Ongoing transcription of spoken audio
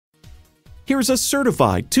Here's a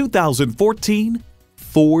certified 2014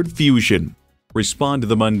 Ford Fusion. Respond to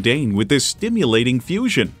the mundane with this stimulating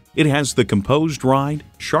Fusion. It has the composed ride,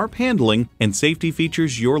 sharp handling, and safety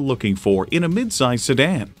features you're looking for in a midsize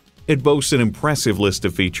sedan. It boasts an impressive list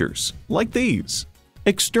of features, like these: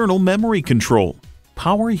 external memory control,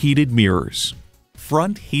 power heated mirrors,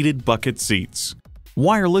 front heated bucket seats,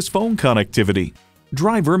 wireless phone connectivity,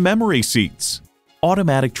 driver memory seats,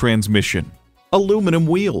 automatic transmission, aluminum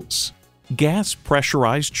wheels, gas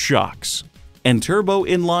pressurized shocks, and turbo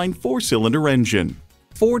inline 4-cylinder engine.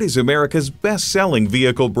 Ford is America's best-selling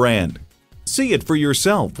vehicle brand. See it for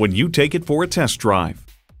yourself when you take it for a test drive.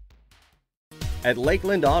 At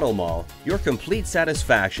Lakeland Auto Mall, your complete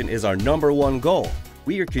satisfaction is our #1 goal.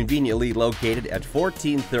 We are conveniently located at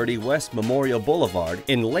 1430 West Memorial Boulevard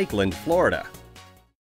in Lakeland, Florida.